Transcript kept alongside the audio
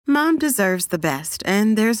Mom deserves the best,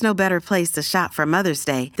 and there's no better place to shop for Mother's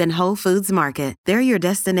Day than Whole Foods Market. They're your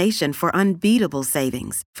destination for unbeatable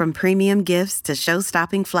savings, from premium gifts to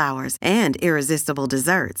show-stopping flowers and irresistible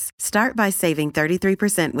desserts. Start by saving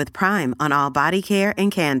 33% with Prime on all body care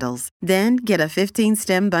and candles. Then get a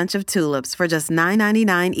 15-stem bunch of tulips for just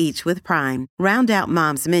 $9.99 each with Prime. Round out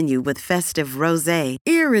Mom's menu with festive rosé,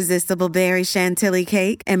 irresistible berry chantilly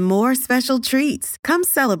cake, and more special treats. Come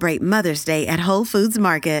celebrate Mother's Day at Whole Foods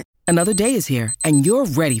Market. Another day is here, and you're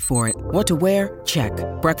ready for it. What to wear? Check.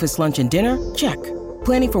 Breakfast, lunch, and dinner? Check.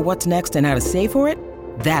 Planning for what's next and how to save for it?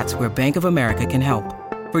 That's where Bank of America can help.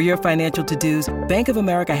 For your financial to-dos, Bank of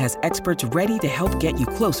America has experts ready to help get you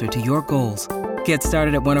closer to your goals. Get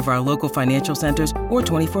started at one of our local financial centers or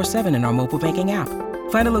 24/7 in our mobile banking app.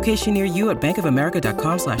 Find a location near you at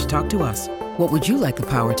bankofamerica.com/talktous. What would you like the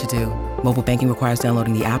power to do? Mobile banking requires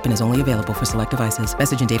downloading the app and is only available for select devices.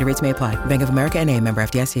 Message and data rates may apply. Bank of America N.A., member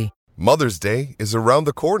FDIC. Mother's Day is around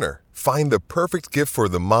the corner. Find the perfect gift for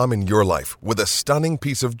the mom in your life with a stunning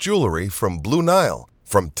piece of jewelry from Blue Nile.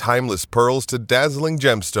 From timeless pearls to dazzling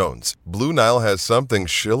gemstones, Blue Nile has something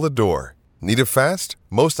she'll adore. Need it fast?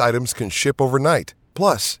 Most items can ship overnight.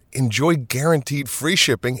 Plus, enjoy guaranteed free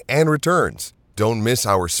shipping and returns. Don't miss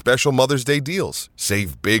our special Mother's Day deals.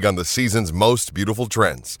 Save big on the season's most beautiful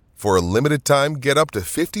trends. For a limited time, get up to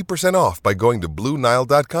 50% off by going to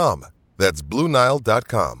BlueNile.com. That's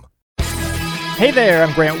BlueNile.com. Hey there,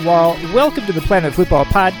 I'm Grant Wall. Welcome to the Planet Football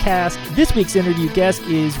Podcast. This week's interview guest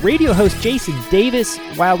is radio host Jason Davis.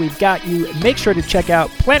 While we've got you, make sure to check out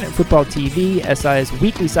Planet Football TV, SI's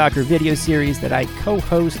weekly soccer video series that I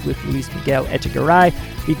co-host with Luis Miguel Echegaray.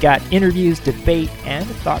 We've got interviews, debate, and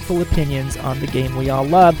thoughtful opinions on the game we all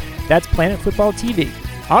love. That's Planet Football TV.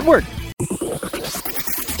 Onward!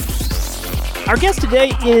 Our guest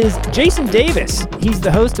today is Jason Davis. He's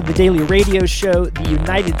the host of the daily radio show, The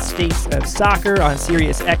United States of Soccer, on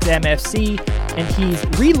Sirius XM-FC, and he's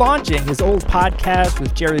relaunching his old podcast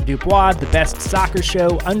with Jared Dubois, The Best Soccer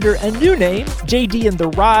Show, under a new name, JD and the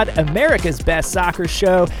Rod, America's Best Soccer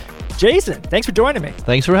Show. Jason, thanks for joining me.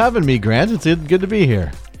 Thanks for having me, Grant. It's good to be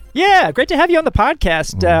here. Yeah, great to have you on the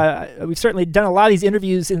podcast. We've certainly done a lot of these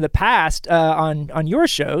interviews in the past on your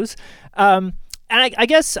shows. And I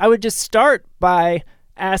guess I would just start by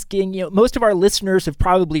asking, most of our listeners have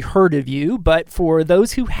probably heard of you, but for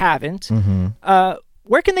those who haven't,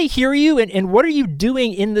 where can they hear you and what are you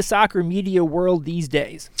doing in the soccer media world these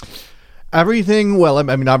days? Everything, well, I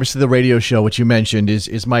mean, obviously the radio show, which you mentioned,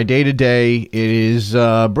 is my day-to-day. It is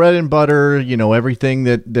bread and butter, everything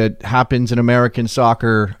that happens in American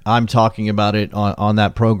soccer. I'm talking about it on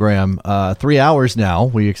that program. 3 hours now.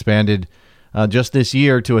 We expanded just this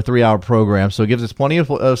year to a 3-hour program, so it gives us plenty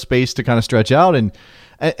of space to kind of stretch out, and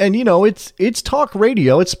it's talk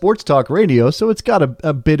radio, it's sports talk radio, so it's got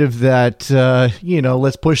a bit of that,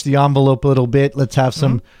 let's push the envelope a little bit, let's have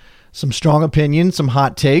some strong opinions, some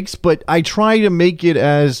hot takes, but I try to make it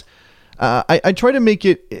as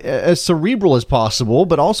as cerebral as possible,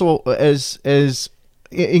 but also as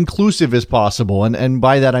inclusive as possible, and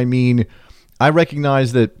by that I mean I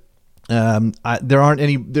recognize that there aren't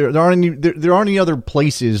any other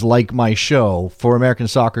places like my show for American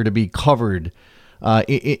soccer to be covered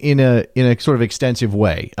in a sort of extensive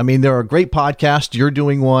way. I mean, there are great podcasts. You're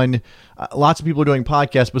doing one. Lots of people are doing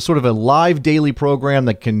podcasts, but sort of a live daily program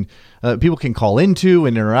that people can call into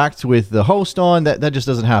and interact with the host on. That just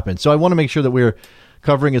doesn't happen. So I want to make sure that we're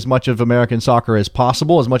covering as much of American soccer as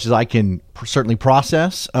possible, as much as I can certainly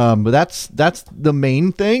process. But that's the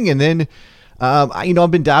main thing, and then.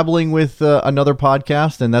 I've been dabbling with another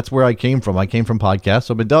podcast, and that's where I came from. I came from podcasts,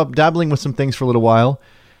 so I've been dabbling with some things for a little while.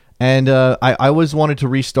 And I always wanted to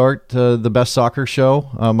restart The Best Soccer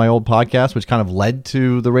Show, my old podcast, which kind of led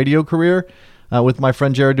to the radio career with my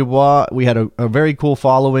friend Jared Dubois. We had a very cool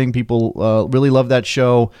following. People really loved that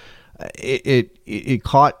show. It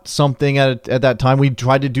caught something at that time. We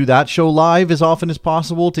tried to do that show live as often as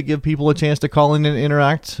possible to give people a chance to call in and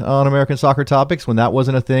interact on American soccer topics when that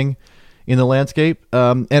wasn't a thing in the landscape,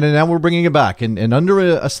 and now we're bringing it back, and under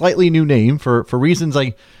a slightly new name for reasons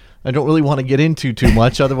I don't really want to get into too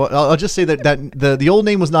much. Otherwise, I'll just say that the old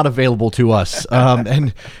name was not available to us,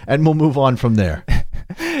 and we'll move on from there.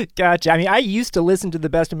 Gotcha. I mean, I used to listen to the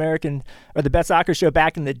Best Soccer Show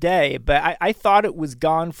back in the day, but I thought it was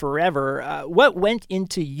gone forever. What went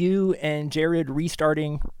into you and Jared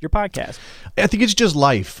restarting your podcast? I think it's just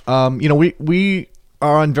life. We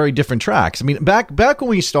are on very different tracks. I mean, back when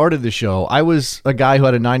we started the show, I was a guy who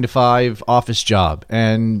had a 9-to-5 office job,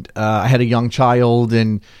 and I had a young child,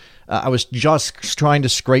 and I was just trying to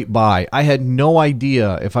scrape by. I had no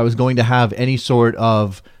idea if I was going to have any sort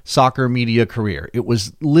of soccer media career. It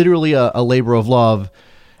was literally a labor of love.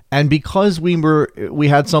 And because we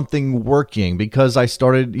had something working, because I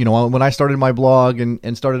started, when I started my blog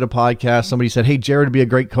and started a podcast, somebody said, hey, Jared would be a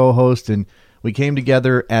great co-host. And we came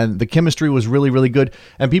together and the chemistry was really, really good.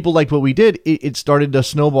 And people liked what we did. It started a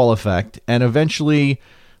snowball effect. And eventually,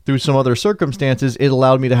 through some other circumstances, it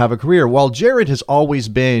allowed me to have a career. While Jared has always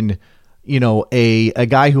been, a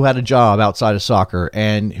guy who had a job outside of soccer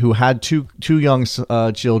and who had two young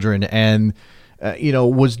children and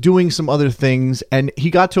was doing some other things. And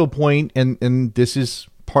he got to a point, and this is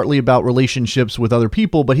partly about relationships with other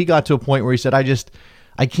people, but he got to a point where he said,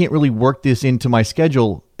 I can't really work this into my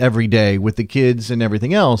schedule every day with the kids and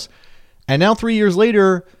everything else. And now 3 years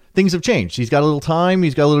later, things have changed. He's got a little time.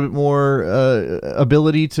 He's got a little bit more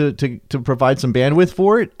ability to provide some bandwidth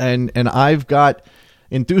for it. And I've got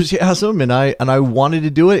enthusiasm and I wanted to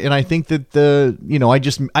do it. And I think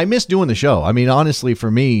that I miss doing the show. I mean, honestly,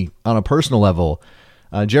 for me, on a personal level,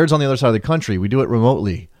 Jared's on the other side of the country. We do it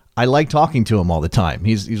remotely. I like talking to him all the time.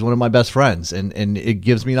 He's one of my best friends, and it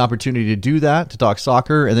gives me an opportunity to do that, to talk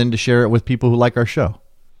soccer, and then to share it with people who like our show.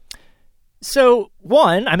 So,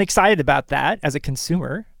 one, I'm excited about that as a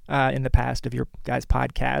consumer in the past of your guys'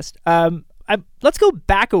 podcast. Let's go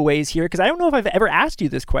back a ways here, because I don't know if I've ever asked you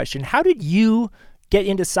this question. How did you get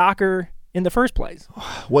into soccer in the first place?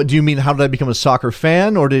 What do you mean? How did I become a soccer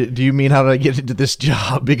fan, or do you mean how did I get into this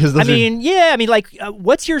job? Because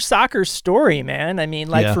what's your soccer story, man? I mean,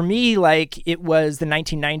 for me, it was the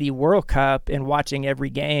 1990 World Cup and watching every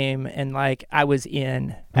game, and I was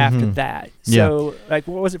in after that. So, what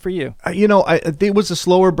was it for you? It was a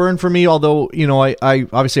slower burn for me. Although, I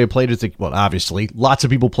obviously I played obviously lots of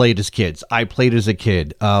people played as kids. I played as a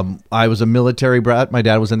kid. I was a military brat. My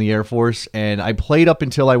dad was in the Air Force, and I played up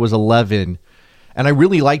until I was 11. And I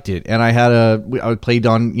really liked it. And I played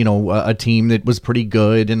on, a team that was pretty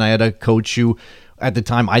good. And I had a coach who, at the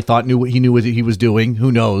time, I thought knew what he was doing.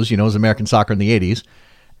 Who knows? It was American soccer in the 80s.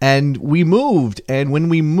 And we moved. And when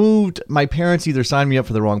we moved, my parents either signed me up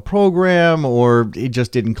for the wrong program or it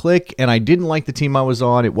just didn't click. And I didn't like the team I was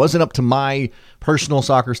on. It wasn't up to my personal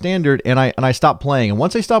soccer standard. And I stopped playing. And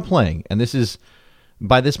once I stopped playing, and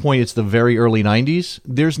by this point, it's the very early 90s,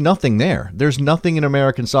 there's nothing there. There's nothing in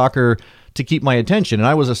American soccer to keep my attention. And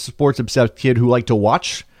I was a sports-obsessed kid who liked to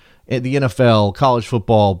watch the NFL, college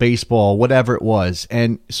football, baseball, whatever it was.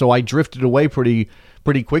 And so I drifted away pretty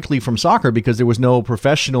quickly from soccer because there was no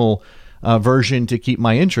professional version to keep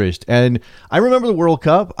my interest. And I remember the World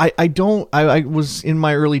Cup. I was in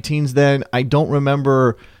my early teens then. I don't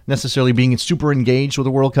remember necessarily being super engaged with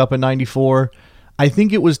the World Cup in 94. I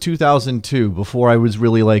think it was 2002 before I was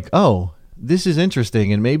really like, oh, this is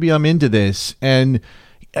interesting and maybe I'm into this. And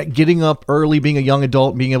getting up early, being a young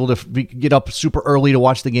adult, being able to get up super early to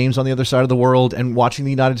watch the games on the other side of the world and watching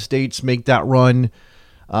the United States make that run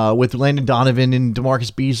with Landon Donovan and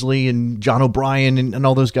DeMarcus Beasley and John O'Brien and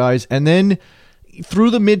all those guys. And then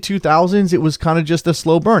through the mid-2000s, it was kind of just a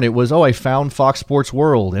slow burn. It was, I found Fox Sports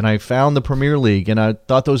World and I found the Premier League and I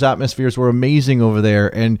thought those atmospheres were amazing over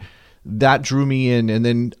there. And that drew me in, and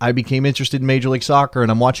then I became interested in Major League Soccer, and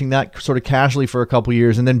I'm watching that sort of casually for a couple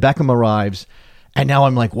years, and then Beckham arrives, and now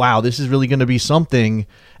I'm like, wow, this is really going to be something.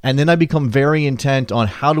 And then I become very intent on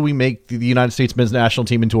how do we make the United States men's national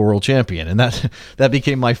team into a world champion, and that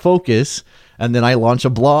became my focus. And then I launch a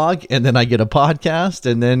blog, and then I get a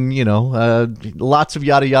podcast, and then lots of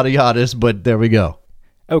yada yada yadas, but there we go.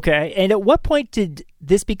 Okay, and at what point did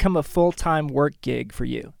this become a full-time work gig for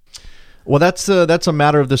you? Well, that's a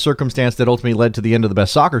matter of the circumstance that ultimately led to the end of the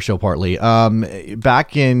Best Soccer Show, partly.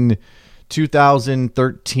 Back in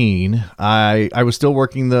 2013, I was still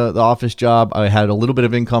working the office job. I had a little bit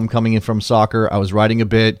of income coming in from soccer. I was writing a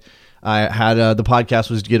bit. I had the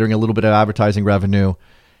podcast was getting a little bit of advertising revenue,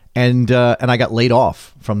 and I got laid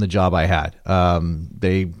off from the job I had.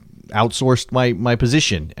 They outsourced my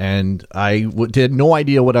position, and I had no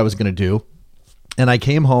idea what I was going to do. And I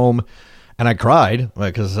came home. And I cried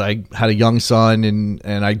because I had a young son and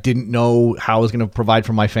I didn't know how I was going to provide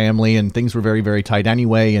for my family, and things were very, very tight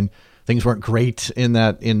anyway. And things weren't great in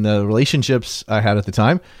the relationships I had at the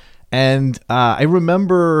time. And I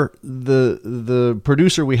remember the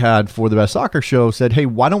producer we had for the Best Soccer Show said, hey,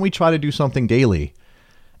 why don't we try to do something daily?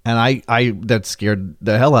 And I that scared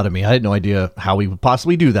the hell out of me. I had no idea how we would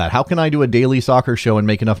possibly do that. How can I do a daily soccer show and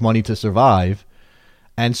make enough money to survive?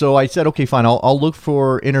 And so I said, okay, fine, I'll look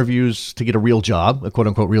for interviews to get a real job, a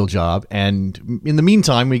quote-unquote real job. And in the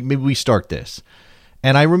meantime, maybe we start this.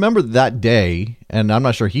 And I remember that day, and I'm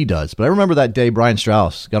not sure he does, but I remember that day Brian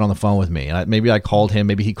Strauss got on the phone with me. And maybe I called him,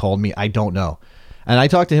 maybe he called me, I don't know. And I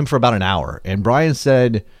talked to him for about an hour. And Brian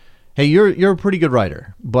said, hey, you're a pretty good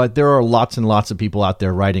writer, but there are lots and lots of people out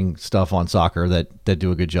there writing stuff on soccer that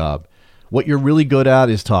do a good job. What you're really good at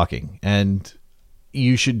is talking, and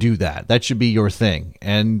you should do that. That should be your thing.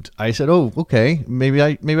 And I said, oh, okay, maybe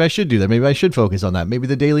I should do that. Maybe I should focus on that. Maybe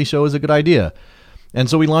the Daily Show is a good idea. And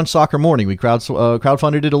so we launched Soccer Morning. We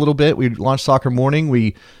crowdfunded it a little bit. We launched Soccer Morning.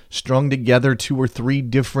 We strung together 2 or 3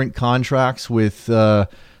 different contracts with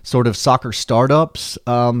sort of soccer startups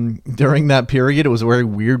during that period. It was a very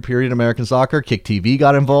weird period in American soccer. Kick TV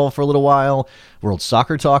got involved for a little while. World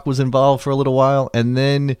Soccer Talk was involved for a little while. And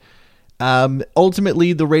then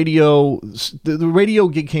ultimately the radio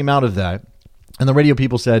gig came out of that. And the radio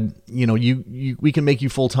people said, we can make you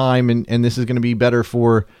full time, and this is going to be better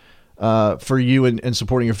for you and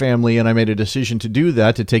supporting your family. And I made a decision to do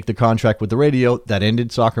that, to take the contract with the radio. That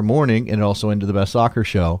ended Soccer Morning, and it also ended the Best Soccer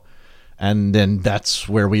Show. And then that's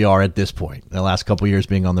where we are at this point, the last couple of years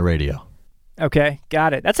being on the radio. Okay,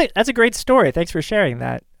 got it. That's a great story. Thanks for sharing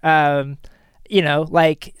that.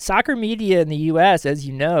 Like soccer media in the U.S., as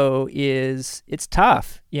you know, it's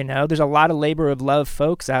tough. There's a lot of labor of love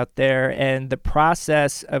folks out there, and the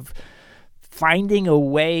process of finding a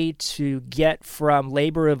way to get from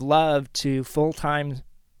labor of love to full-time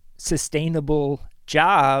sustainable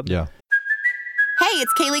job. Yeah. Hey,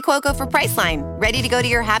 it's Kaylee Cuoco for Priceline. Ready to go to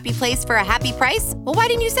your happy place for a happy price? Well, why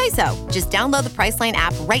didn't you say so? Just download the Priceline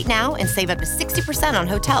app right now and save up to 60% on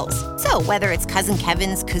hotels. So whether it's Cousin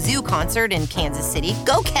Kevin's Kazoo Concert in Kansas City,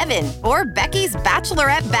 go Kevin, or Becky's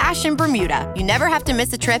Bachelorette Bash in Bermuda, you never have to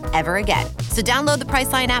miss a trip ever again. So download the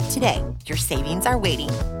Priceline app today. Your savings are waiting.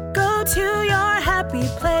 Go to your happy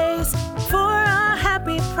place for a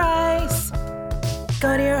happy price.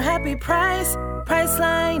 Go to your happy price,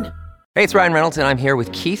 Priceline. Hey, it's Ryan Reynolds, and I'm here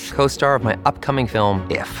with Keith, co-star of my upcoming film,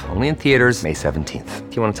 If, only in theaters May 17th.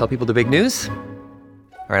 Do you want to tell people the big news?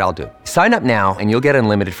 All right, I'll do it. Sign up now and you'll get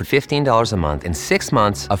unlimited for $15 a month and 6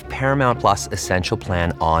 months of Paramount Plus Essential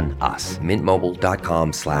Plan on us.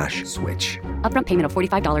 MintMobile.com/switch. Upfront payment of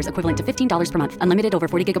 $45 equivalent to $15 per month. Unlimited over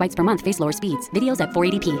 40 gigabytes per month. Face lower speeds. Videos at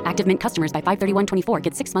 480p. Active Mint customers by 531.24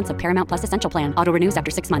 get 6 months of Paramount Plus Essential Plan. Auto renews after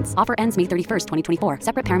 6 months. Offer ends May 31st, 2024.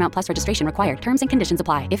 Separate Paramount Plus registration required. Terms and conditions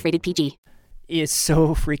apply if rated PG. It's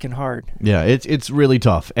so freaking hard. Yeah, it's really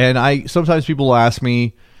tough. And sometimes people ask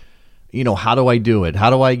me, how do I do it? How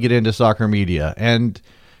do I get into soccer media? And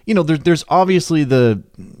there's obviously the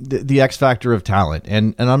X factor of talent,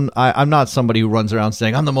 and I'm not somebody who runs around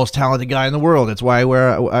saying I'm the most talented guy in the world. It's why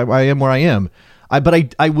I am where I am.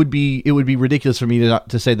 But it would be ridiculous for me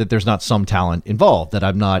to say that there's not some talent involved, that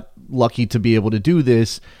I'm not lucky to be able to do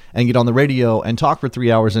this and get on the radio and talk for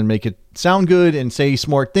 3 hours and make it sound good and say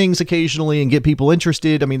smart things occasionally and get people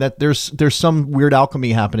interested. I mean, that there's some weird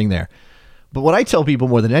alchemy happening there. But what I tell people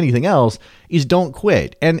more than anything else is don't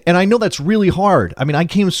quit. And I know that's really hard. I mean, I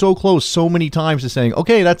came so close so many times to saying,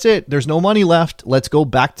 okay, that's it. There's no money left. Let's go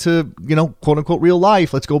back to, quote unquote, real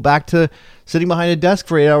life. Let's go back to sitting behind a desk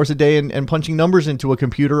for 8 hours a day and punching numbers into a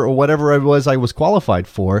computer or whatever it was I was qualified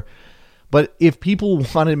for. But if people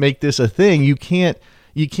want to make this a thing, you can't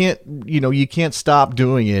stop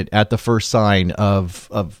doing it at the first sign of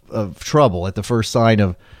trouble, at the first sign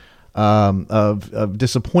of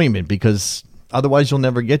disappointment, because otherwise you'll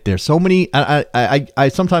never get there. So many, I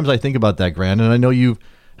sometimes I think about that, Grant, and I know you've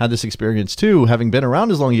had this experience too, having been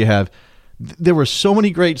around as long as you have. There were so many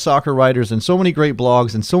great soccer writers and so many great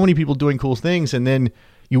blogs and so many people doing cool things, and then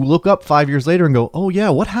you look up 5 years later and go, oh yeah,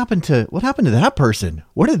 what happened to that person?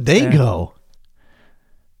 Where did they go?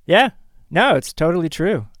 Yeah, no, it's totally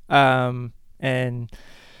true. And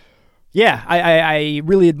yeah, I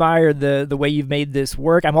really admire the way you've made this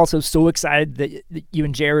work. I'm also so excited that you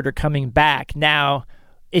and Jared are coming back. Now,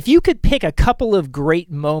 if you could pick a couple of great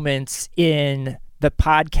moments in the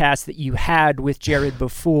podcast that you had with Jared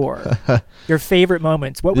before, your favorite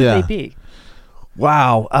moments, what would they be?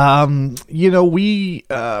 Wow. We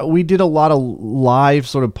did a lot of live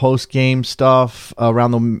sort of post-game stuff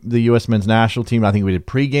around the U.S. men's national team. I think we did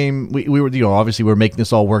pregame. We were, obviously we were making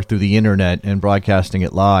this all work through the internet and broadcasting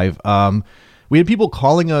it live. We had people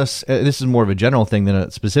calling us, this is more of a general thing than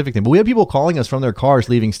a specific thing, but we had people calling us from their cars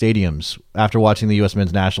leaving stadiums after watching the U.S.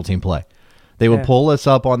 men's national team play. They would pull us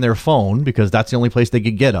up on their phone because that's the only place they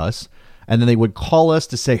could get us. And then they would call us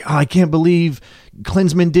to say, I can't believe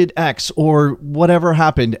Klinsmann did X or whatever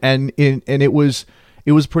happened. And it was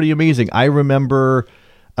pretty amazing. I remember,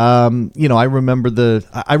 I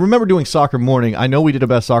remember doing Soccer Morning. I know we did a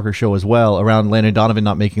Best Soccer Show as well around Landon Donovan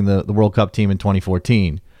not making the World Cup team in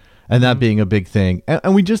 2014 and that being a big thing.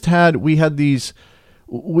 And we had these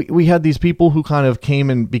people who kind of came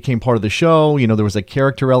and became part of the show. There was a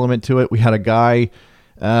character element to it. We had a guy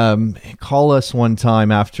call us one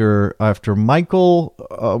time after Michael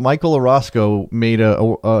Orozco made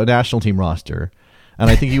a national team roster. And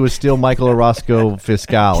I think he was still Michael Orozco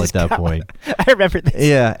Fiscal at that point. I remember this.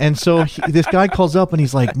 Yeah, and so this guy calls up and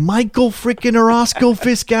he's like, Michael freaking Orozco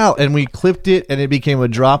Fiscal. And we clipped it and it became a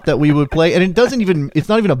drop that we would play. And it's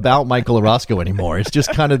not even about Michael Orozco anymore. It's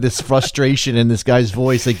just kind of this frustration in this guy's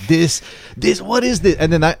voice. Like, this, what is this?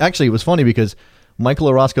 And then actually it was funny because Michael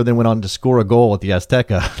Orozco then went on to score a goal at the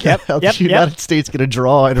Azteca. Yep, the United States get a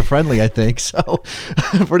draw in a friendly, I think. So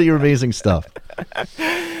pretty amazing stuff.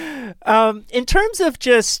 In terms of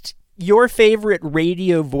just your favorite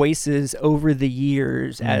radio voices over the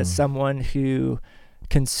years, as someone who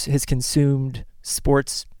has consumed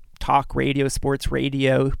sports talk radio, sports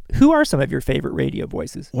radio, who are some of your favorite radio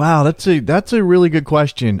voices? Wow, that's a really good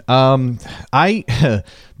question.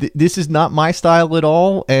 This is not my style at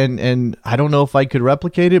all, and I don't know if I could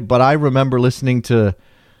replicate it, but I remember listening to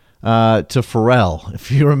Pharrell,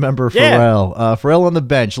 if you remember Pharrell. Pharrell on the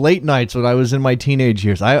bench, late nights when I was in my teenage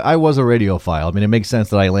years. I was a radiophile. I mean, it makes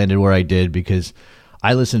sense that I landed where I did because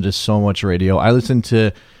I listened to so much radio. I listened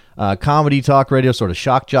to comedy talk radio, sort of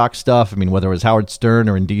shock jock stuff. I mean, whether it was Howard Stern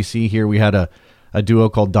or in D.C. here, we had a duo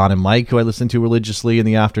called Don and Mike who I listened to religiously in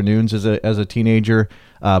the afternoons as a teenager.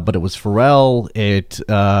 But it was Pharrell.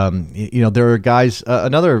 There are guys,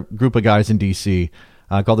 another group of guys in D.C.,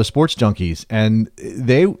 called the Sports Junkies, and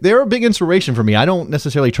they're a big inspiration for me. I don't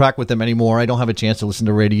necessarily track with them anymore. I don't have a chance to listen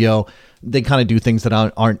to radio. They kind of do things that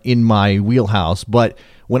aren't in my wheelhouse. But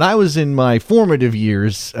when I was in my formative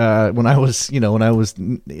years, when I was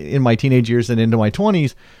in my teenage years and into my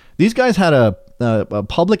 20s, these guys had a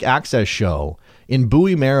public access show in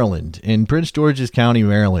Bowie, Maryland, in Prince George's County,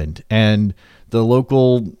 Maryland, and the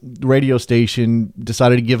local radio station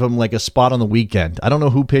decided to give him like a spot on the weekend. I don't know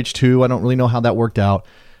who pitched who. I don't really know how that worked out,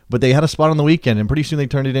 but they had a spot on the weekend, and pretty soon they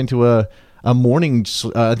turned it into a morning.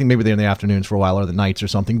 I think maybe they're in the afternoons for a while or the nights or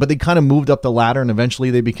something, but they kind of moved up the ladder, and eventually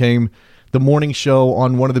they became the morning show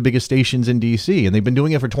on one of the biggest stations in DC, and they've been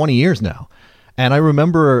doing it for 20 years now. And I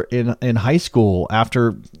remember in high school,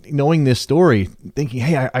 after knowing this story, thinking,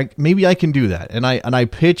 hey, maybe I can do that. And I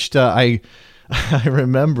pitched, I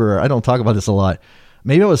remember, I don't talk about this a lot,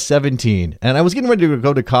 maybe I was 17, and I was getting ready to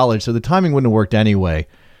go to college, so the timing wouldn't have worked anyway.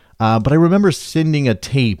 But I remember sending a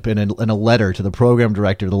tape and a letter to the program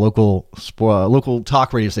director of the local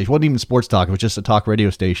talk radio station. It wasn't even sports talk, it was just a talk radio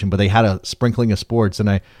station, but they had a sprinkling of sports, and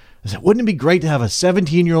I said, wouldn't it be great to have a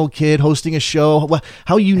 17-year-old kid hosting a show?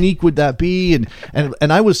 How unique would that be?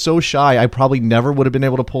 And I was so shy, I probably never would have been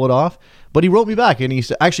able to pull it off. But he wrote me back, and he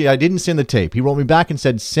said, actually, I didn't send the tape. He wrote me back and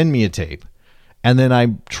said, send me a tape. And then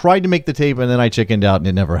I tried to make the tape, and then I chickened out, and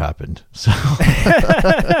it never happened. So,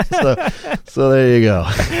 so there you go.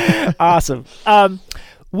 Awesome.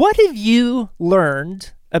 What have you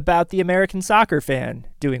learned about the American soccer fan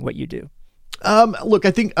doing what you do? Look,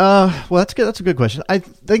 I think, that's a good question. I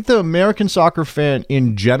think the American soccer fan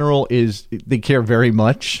in general they care very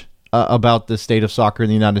much about the state of soccer in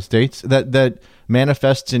the United States. That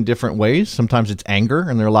manifests in different ways. Sometimes it's anger,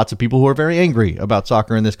 and there are lots of people who are very angry about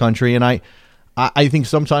soccer in this country, and I think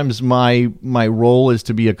sometimes my role is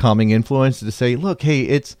to be a calming influence, to say, look, hey,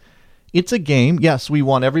 it's a game. Yes, we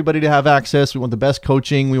want everybody to have access. We want the best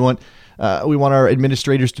coaching. We want our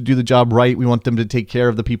administrators to do the job right. We want them to take care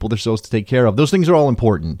of the people they're supposed to take care of. Those things are all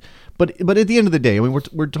important. But at the end of the day, I mean,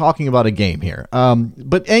 we're talking about a game here.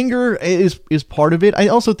 But anger is part of it. I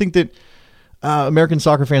also think that American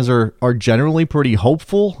soccer fans are generally pretty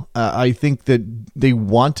hopeful. I think that they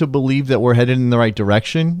want to believe that we're headed in the right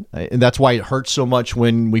direction. And that's why it hurts so much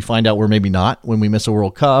when we find out we're maybe not, when we miss a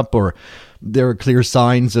World Cup, or there are clear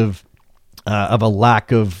signs of a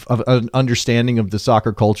lack of an understanding of the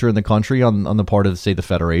soccer culture in the country on the part of, say, the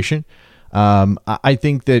Federation. I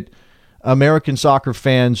think that American soccer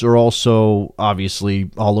fans are also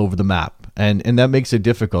obviously all over the map, and that makes it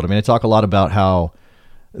difficult. I mean, I talk a lot about how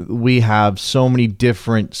we have so many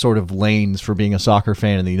different sort of lanes for being a soccer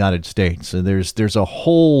fan in the United States. And there's a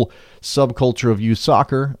whole subculture of youth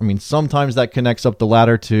soccer. I mean, sometimes that connects up the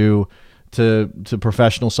ladder to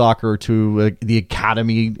professional soccer, to the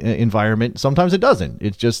academy environment. Sometimes it doesn't.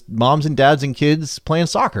 It's just moms and dads and kids playing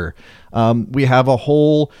soccer. We have a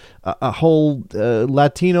whole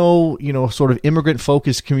Latino, sort of immigrant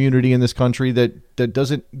focused community in this country that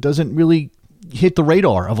doesn't really hit the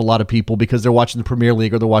radar of a lot of people because they're watching the Premier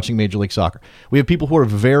League or they're watching Major League Soccer. We have people who are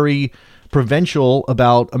very provincial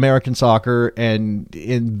about American soccer and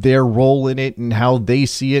in their role in it and how they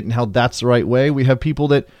see it and how that's the right way. We have people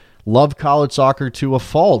that love college soccer to a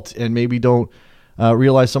fault and maybe don't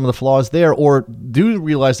realize some of the flaws there, or do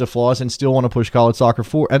realize the flaws and still want to push college soccer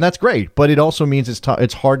forward. And that's great, but it also means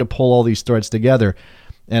it's hard to pull all these threads together.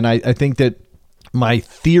 And I think that my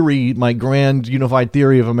grand unified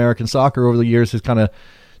theory of American soccer over the years has kind of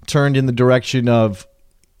turned in the direction of,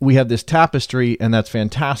 we have this tapestry and that's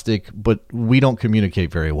fantastic, but we don't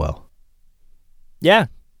communicate very well. Yeah,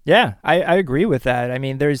 I agree with that. I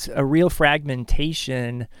mean, there's a real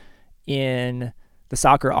fragmentation in the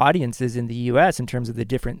soccer audiences in the U.S. in terms of the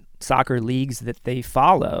different soccer leagues that they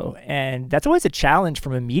follow. And that's always a challenge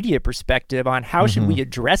from a media perspective on how should we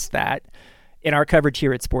address that in our coverage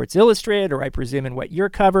here at Sports Illustrated, or I presume in what you're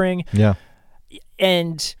covering. Yeah.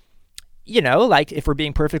 And, like if we're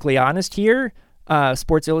being perfectly honest here,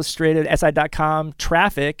 Sports Illustrated, SI.com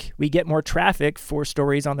traffic, we get more traffic for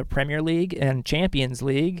stories on the Premier League and Champions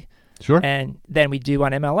League. Sure. And than we do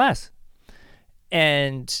on MLS.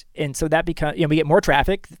 And so that becomes, we get more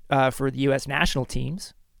traffic for the U.S. national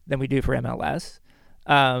teams than we do for MLS.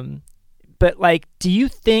 But do you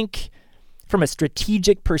think from a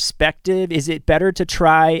strategic perspective, is it better to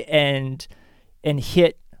try and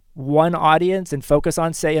hit one audience and focus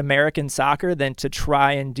on, say, American soccer than to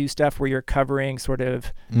try and do stuff where you're covering sort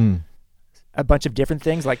of a bunch of different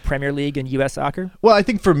things like Premier League and U.S. soccer? Well, I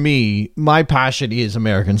think for me, my passion is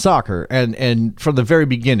American soccer. And from the very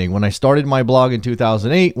beginning, when I started my blog in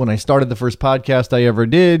 2008, when I started the first podcast I ever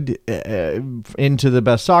did, into the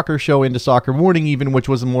Best Soccer Show, into Soccer Morning even, which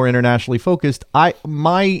was more internationally focused,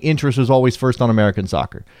 my interest was always first on American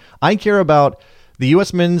soccer. I care about the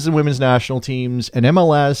U.S. men's and women's national teams and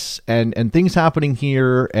MLS and things happening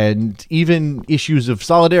here, and even issues of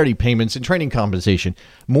solidarity payments and training compensation,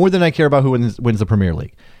 more than I care about who wins the Premier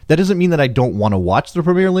League. That doesn't mean that I don't want to watch the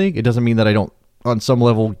Premier League. It doesn't mean that I don't, on some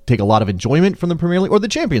level, take a lot of enjoyment from the Premier League or the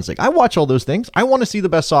Champions League. I watch all those things. I want to see the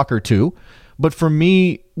best soccer too. But for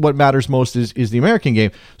me, what matters most is the American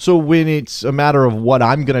game. So when it's a matter of what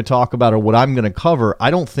I'm going to talk about or what I'm going to cover,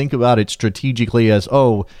 I don't think about it strategically as,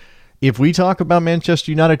 if we talk about Manchester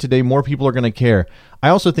United today, more people are going to care. I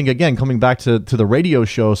also think, again, coming back to the radio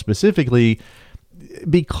show specifically,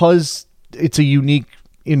 because it's a unique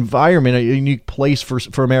environment, a unique place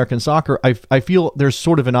for American soccer, I feel there's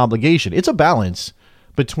sort of an obligation. It's a balance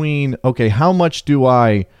between, okay, how much do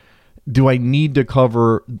I need to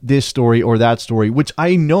cover this story or that story, which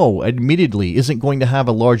I know, admittedly, isn't going to have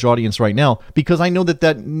a large audience right now, because I know that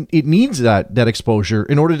it needs that exposure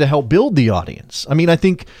in order to help build the audience. I mean, I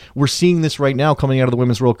think we're seeing this right now coming out of the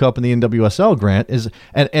Women's World Cup and the NWSL, Grant,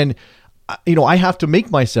 and I have to make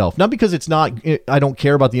myself, not because I don't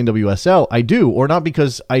care about the NWSL, I do, or not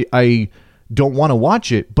because I don't want to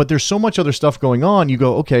watch it, but there's so much other stuff going on. You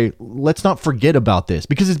go, okay, let's not forget about this,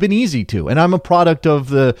 because it's been easy to. And I'm a product of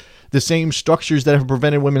the same structures that have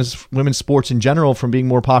prevented women's sports in general from being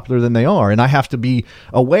more popular than they are. And I have to be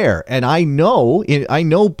aware. And I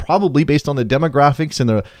know probably based on the demographics and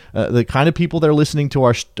the kind of people that are listening to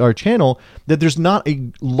our channel, that there's not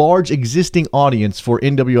a large existing audience for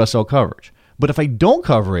NWSL coverage. But if I don't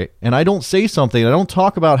cover it and I don't say something, I don't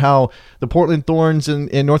talk about how the Portland Thorns and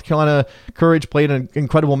North Carolina Courage played an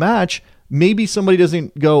incredible match, maybe somebody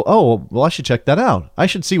doesn't go, oh, well, I should check that out. I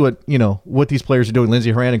should see what these players are doing,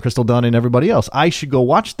 Lindsey Horan and Crystal Dunn and everybody else. I should go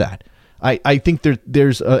watch that. I think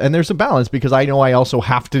there's a balance, because I know I also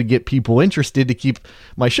have to get people interested to keep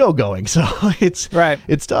my show going. So it's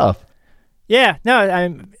tough. Yeah,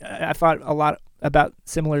 no, I thought a lot about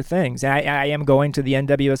similar things. And I am going to the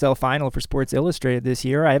NWSL final for Sports Illustrated this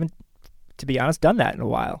year. I haven't, to be honest, done that in a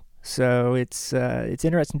while. So it's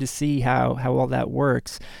interesting to see how all that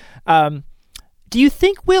works. Do you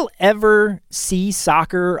think we'll ever see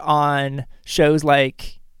soccer on shows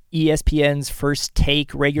like ESPN's First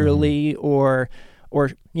Take regularly, or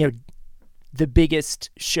the biggest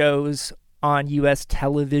shows on U.S.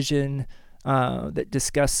 television that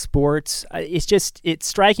discuss sports? It's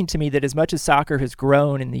striking to me that as much as soccer has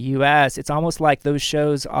grown in the U.S., it's almost like those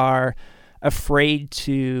shows are afraid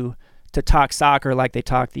to talk soccer like they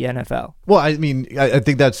talk the NFL. Well, I mean, I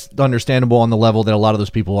think that's understandable on the level that a lot of those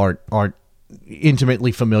people aren't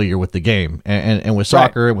intimately familiar with the game and with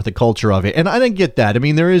soccer, right, and with the culture of it. And I didn't get that. I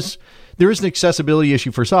mean, there is an accessibility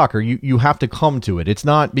issue for soccer. You have to come to it. It's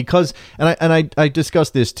not because, and I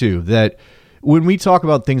discussed this too, that when we talk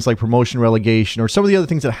about things like promotion, relegation, or some of the other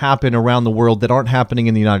things that happen around the world that aren't happening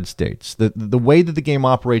in the United States, the way that the game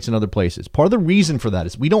operates in other places, part of the reason for that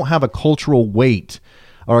is we don't have a cultural weight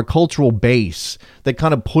or a cultural base that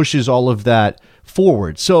kind of pushes all of that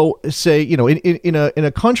forward. So say, in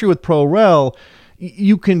a country with pro rel,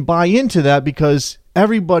 you can buy into that because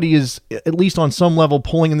everybody is at least on some level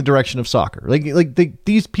pulling in the direction of soccer.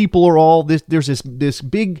 These people are all there's this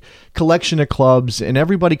big collection of clubs, and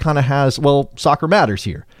everybody kind of has, well, soccer matters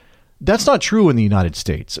here. That's not true in the United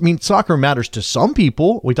States. I mean, soccer matters to some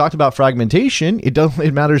people. We talked about fragmentation. It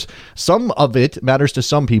matters. Some of it matters to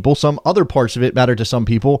some people. Some other parts of it matter to some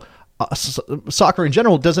people. Soccer in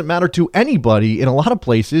general doesn't matter to anybody in a lot of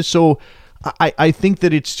places. So I think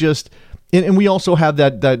that it's just, and we also have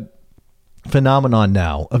that phenomenon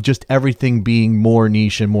now of just everything being more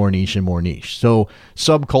niche and more niche and more niche. So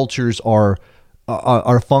subcultures are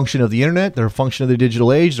a function of the internet. They're a function of the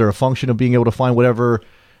digital age. They're a function of being able to find whatever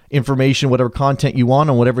information, whatever content you want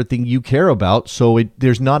on whatever thing you care about. So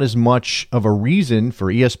there's not as much of a reason for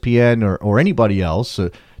ESPN or anybody else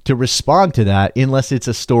to respond to that unless it's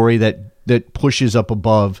a story that pushes up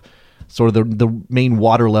above sort of the main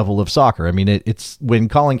water level of soccer. I mean, it's when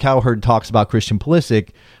Colin Cowherd talks about Christian Pulisic,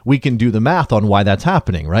 we can do the math on why that's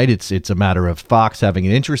happening, right? It's a matter of Fox having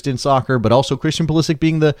an interest in soccer, but also Christian Pulisic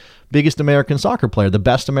being the biggest American soccer player, the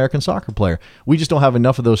best American soccer player. We just don't have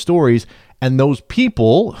enough of those stories. And those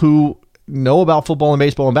people who know about football and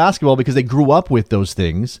baseball and basketball because they grew up with those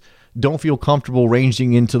things don't feel comfortable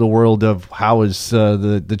ranging into the world of how is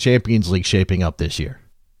the Champions League shaping up this year.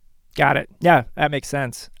 Got it. Yeah, that makes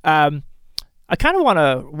sense. I kind of want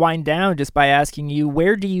to wind down just by asking you,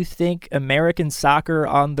 where do you think American soccer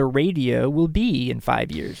on the radio will be in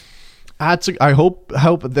 5 years? I hope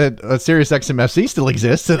that SiriusXM-FC still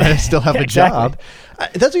exists and I still have a job.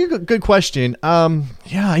 That's a good question.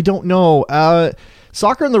 I don't know.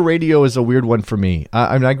 Soccer on the radio is a weird one for me.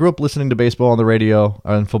 I mean, I grew up listening to baseball on the radio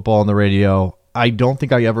and football on the radio. I don't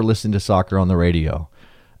think I ever listened to soccer on the radio.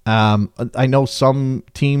 I know some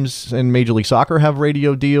teams in Major League Soccer have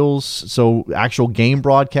radio deals, so actual game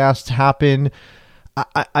broadcasts happen.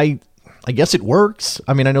 I guess it works.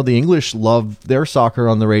 I mean, I know the English love their soccer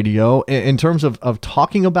on the radio. In terms of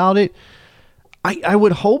talking about it, I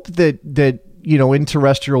would hope that in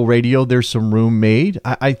terrestrial radio there's some room made.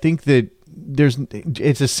 I think that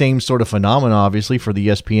it's the same sort of phenomenon, obviously, for the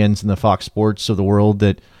ESPNs and the Fox Sports of the world,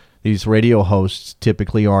 that these radio hosts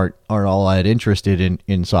typically aren't all that interested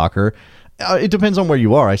in soccer. It depends on where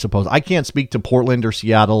you are, I suppose. I can't speak to Portland or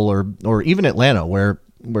Seattle or even Atlanta, where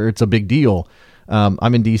it's a big deal.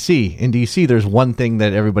 I'm in D.C. In D.C., there's one thing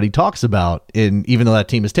that everybody talks about, even though that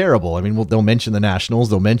team is terrible. I mean, they'll mention the Nationals,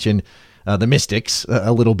 they'll mention the Mystics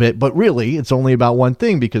a little bit, but really, it's only about one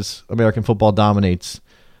thing because American football dominates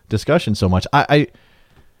discussion so much. I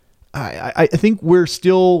think we're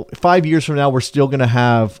still 5 years from now, we're still going to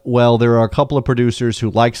have, there are a couple of producers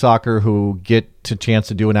who like soccer who get a chance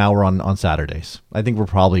to do an hour on Saturdays. I think we're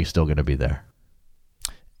probably still going to be there.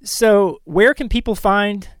 So where can people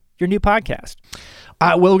find your new podcast?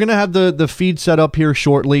 We're going to have the feed set up here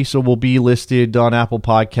shortly, so we'll be listed on Apple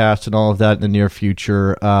Podcasts and all of that in the near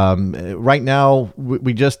future. Right now,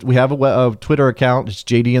 we have a Twitter account. It's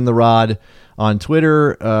JD and the Rod on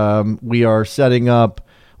Twitter. We are setting up.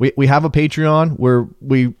 We have a Patreon where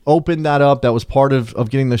we opened that up. That was part of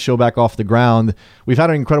getting the show back off the ground. We've had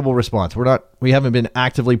an incredible response. We haven't been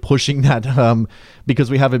actively pushing that because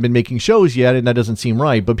we haven't been making shows yet, and that doesn't seem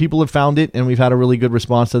right. But people have found it, and we've had a really good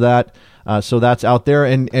response to that. So that's out there.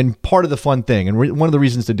 And part of the fun thing, and one of the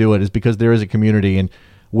reasons to do it is because there is a community. And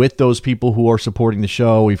with those people who are supporting the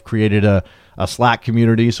show, we've created a Slack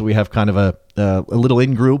community. So we have kind of a little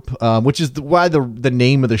in-group, which is why the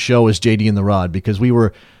name of the show is JD and the Rod, because we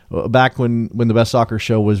were back when the Best Soccer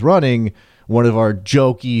Show was running. One of our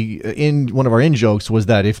in-jokes was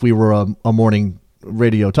that if we were a morning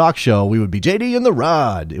radio talk show, we would be JD and the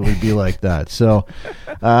Rod. It would be like that. So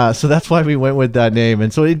that's why we went with that name.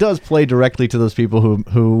 And so it does play directly to those people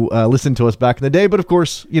who listened to us back in the day. But of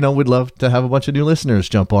course, we'd love to have a bunch of new listeners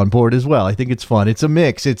jump on board as well. I think it's fun. It's a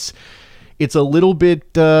mix. It's a little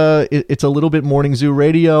bit morning zoo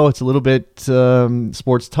radio. It's a little bit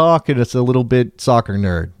sports talk, and it's a little bit soccer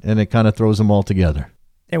nerd, and it kind of throws them all together.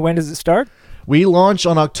 And when does it start? We launch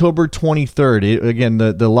on October 23rd. Again,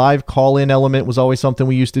 the live call-in element was always something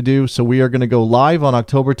we used to do, so we are going to go live on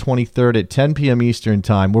October 23rd at 10 p.m. Eastern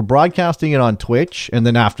Time. We're broadcasting it on Twitch, and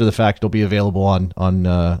then after the fact, it'll be available on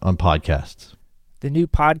podcasts. The new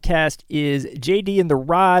podcast is JD and the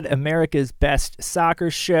Rod, America's Best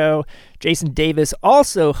Soccer Show. Jason Davis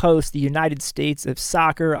also hosts the United States of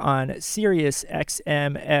Soccer on Sirius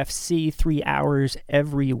XM FC, 3 hours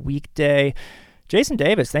every weekday. Jason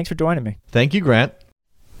Davis, thanks for joining me. Thank you, Grant.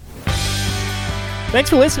 Thanks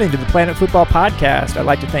for listening to the Planet Football Podcast. I'd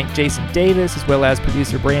like to thank Jason Davis, as well as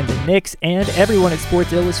producer Brandon Nix, and everyone at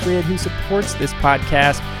Sports Illustrated who supports this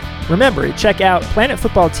podcast. Remember to check out Planet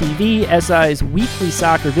Football TV, SI's weekly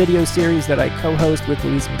soccer video series that I co-host with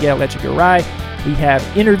Luis Miguel Echegaray. We have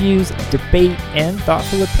interviews, debate, and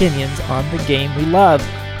thoughtful opinions on the game we love.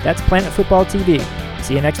 That's Planet Football TV.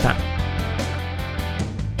 See you next time.